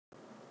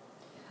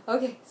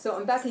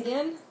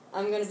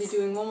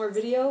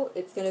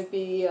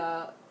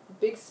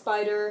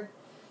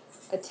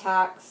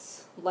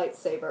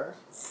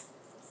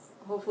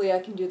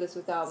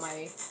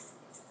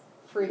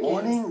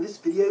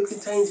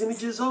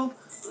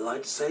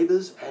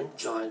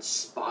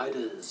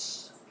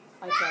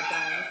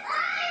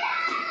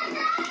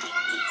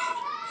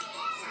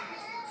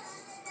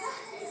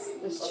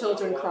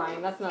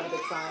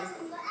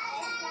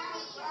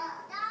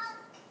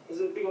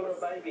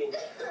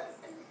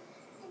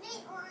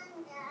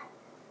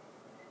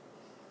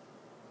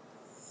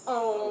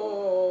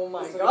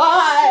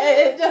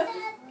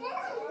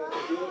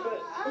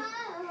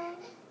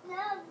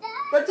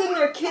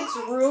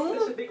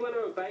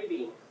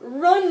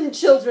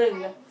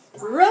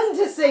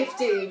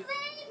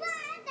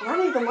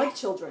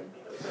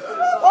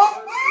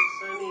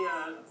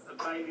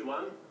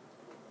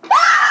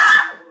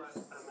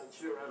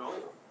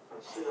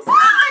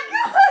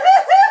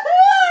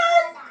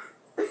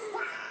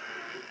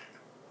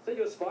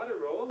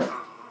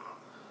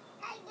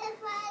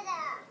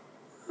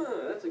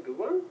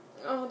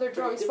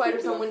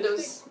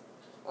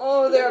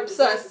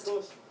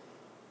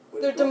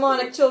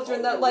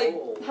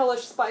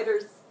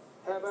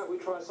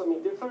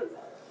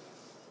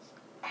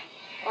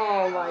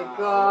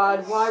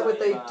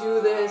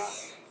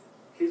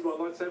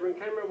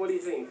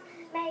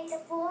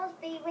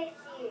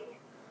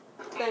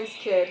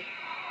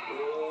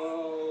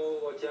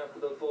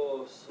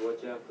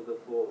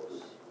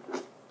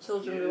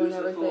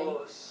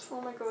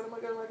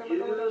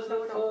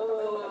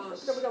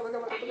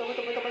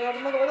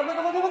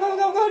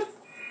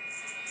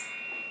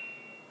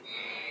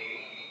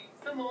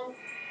Come on.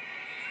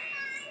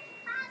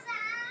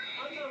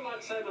 I'm going to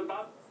lightsaber,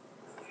 bub.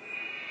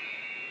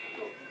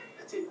 Oh,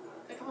 that's it.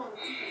 Hey, come on. You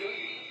can do it.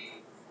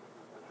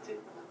 That's it.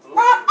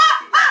 Oh,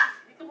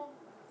 hey, come on.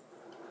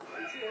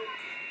 That's it.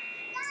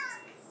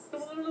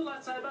 Come on, little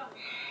lightsaber.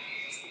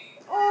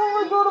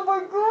 Oh my god, oh my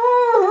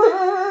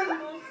god!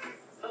 Come on.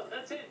 Oh,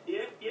 that's it.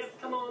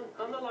 Yep, come on.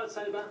 I'm the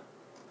lightsaber.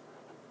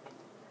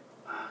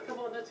 Ah, come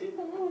on, that's it.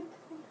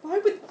 Why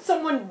would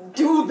someone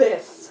do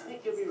this? I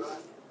think you'll be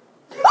right.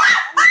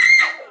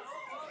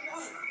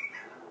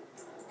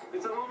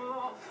 It's on and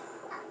off.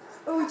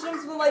 Oh, he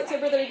jumps with the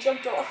lightsaber, then he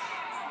jumped off.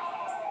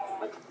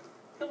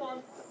 Come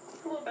on,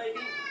 baby.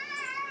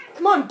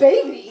 Come on,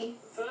 baby!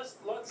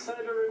 First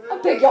lightsaber reveal. I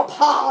beg your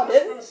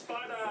pardon! From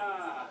Spider.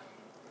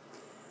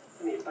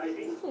 Come here,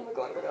 baby. Oh my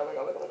god, oh my god, oh my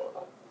god, oh my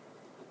god.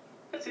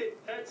 That's it.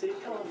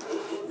 Come on.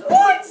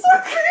 Oh, it's so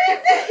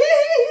creepy!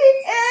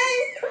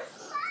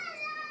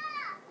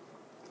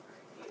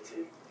 That's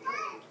it.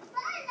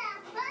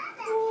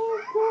 Oh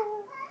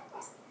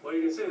god. Well,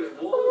 you can see the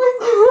wall. Oh my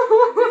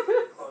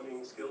god.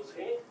 Climbing skills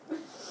here.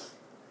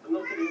 I'm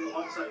not getting the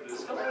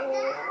lightsabers. Come on.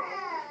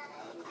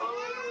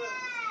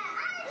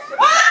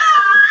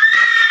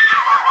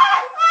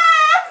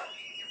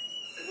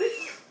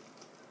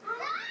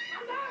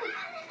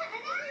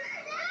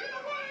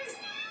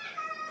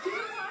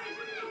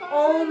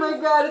 Oh my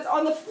god, it's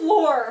on the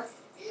floor!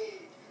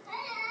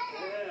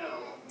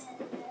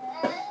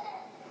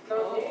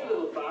 Come here,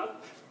 little bub.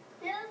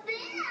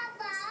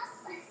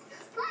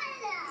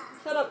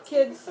 Shut up,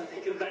 kids. I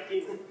think back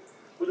in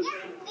would have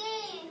been.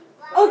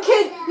 Oh,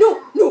 kid!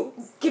 No!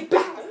 Get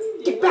back!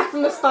 Get back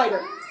from the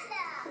spider!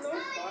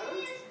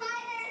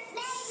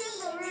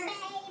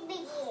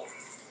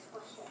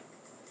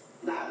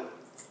 No.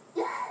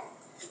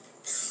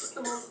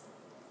 Come on,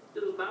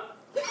 little bub.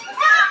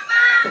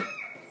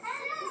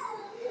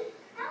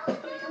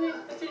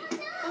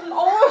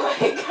 Oh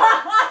my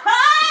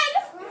god!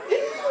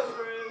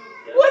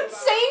 What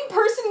sane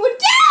person would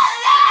do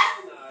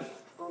this?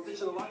 Well,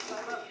 ditching the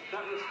lightsaber,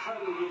 that was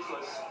totally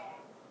useless.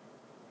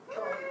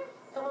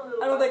 Come on,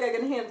 little I don't bub. think I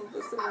can handle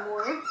this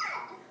anymore.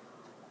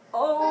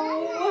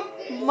 Oh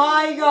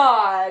my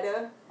god.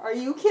 Are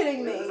you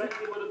kidding me? The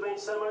vacuum would have been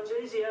so much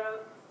easier.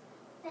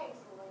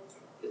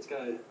 Let's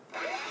go.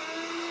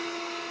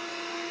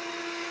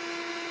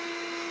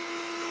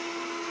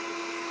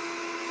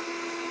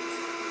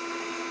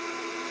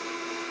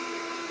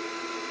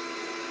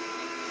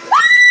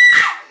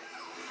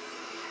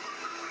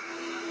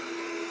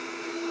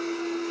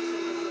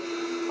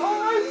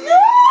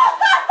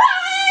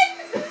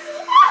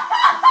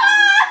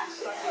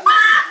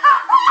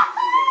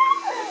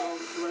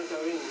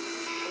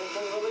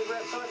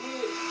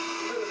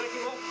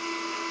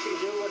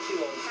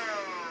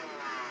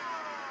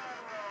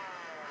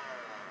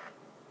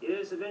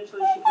 Yes,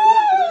 eventually she came out. For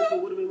those who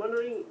would have been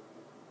wondering,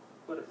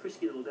 what a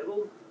frisky little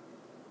devil.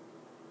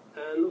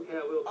 And look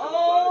how well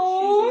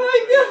Oh camouflaged my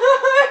she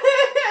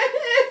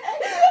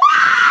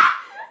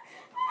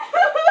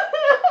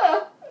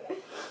god!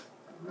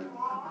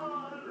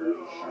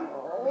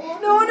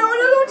 No,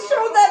 don't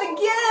show that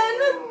again!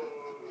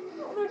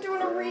 They're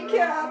doing a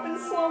recap in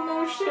slow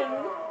motion.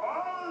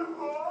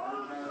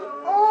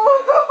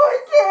 Oh, I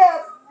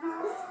can't.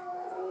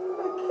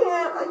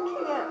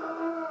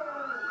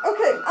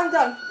 Okay, I'm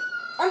done.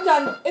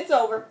 It's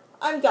over.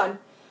 I'm done.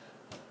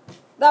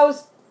 That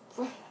was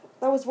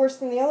worse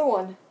than the other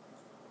one.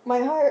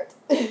 My heart.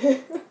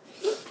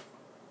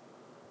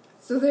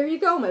 So there you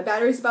go. My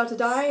battery's about to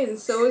die, and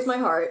so is my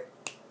heart.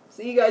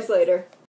 See you guys later.